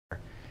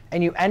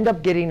and you end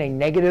up getting a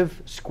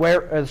negative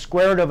square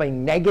root of a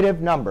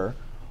negative number,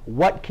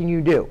 what can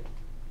you do?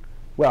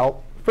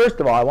 Well, first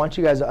of all, I want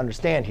you guys to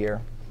understand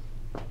here.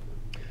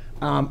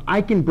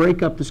 I can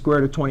break up the square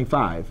root of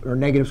 25, or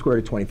negative square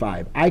root of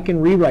 25. I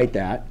can rewrite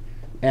that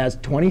as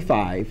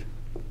 25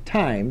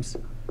 times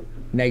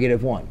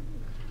negative 1.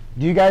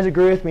 Do you guys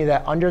agree with me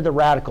that under the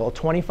radical,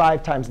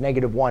 25 times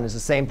negative 1 is the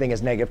same thing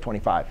as negative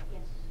 25?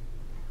 Yes.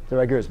 Does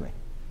everybody agree with me?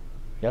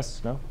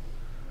 Yes? No?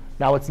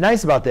 Now, what's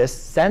nice about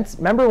this,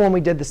 remember when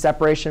we did the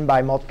separation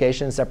by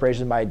multiplication and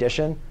separation by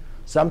addition?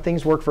 Some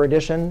things work for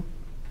addition,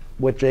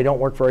 which they don't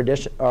work for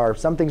addition, or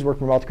some things work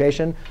for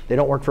multiplication, they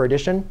don't work for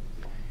addition.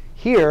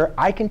 Here,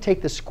 I can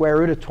take the square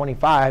root of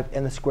 25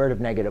 and the square root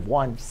of negative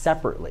 1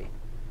 separately.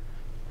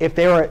 If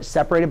they were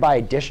separated by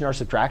addition or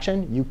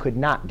subtraction, you could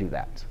not do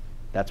that.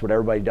 That's what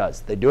everybody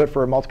does. They do it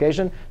for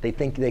multiplication. They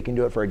think they can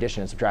do it for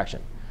addition and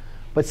subtraction.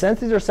 But since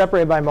these are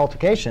separated by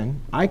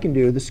multiplication, I can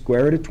do the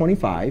square root of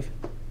 25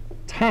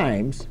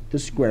 times the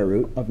square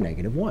root of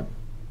negative 1.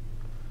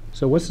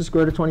 So what's the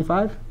square root of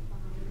 25?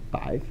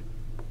 5.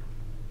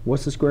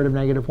 What's the square root of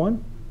negative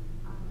 1?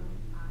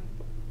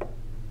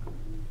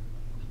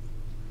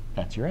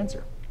 That's your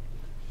answer.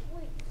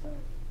 Wait, so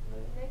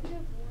negative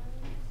 1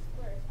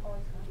 square is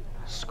always going to be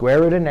I.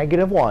 Square root of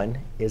negative 1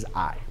 is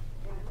I.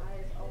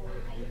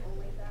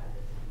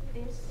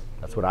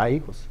 That's what I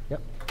equals.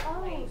 Yep.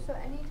 Oh, so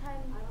anytime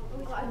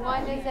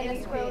 1 is in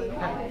a square root.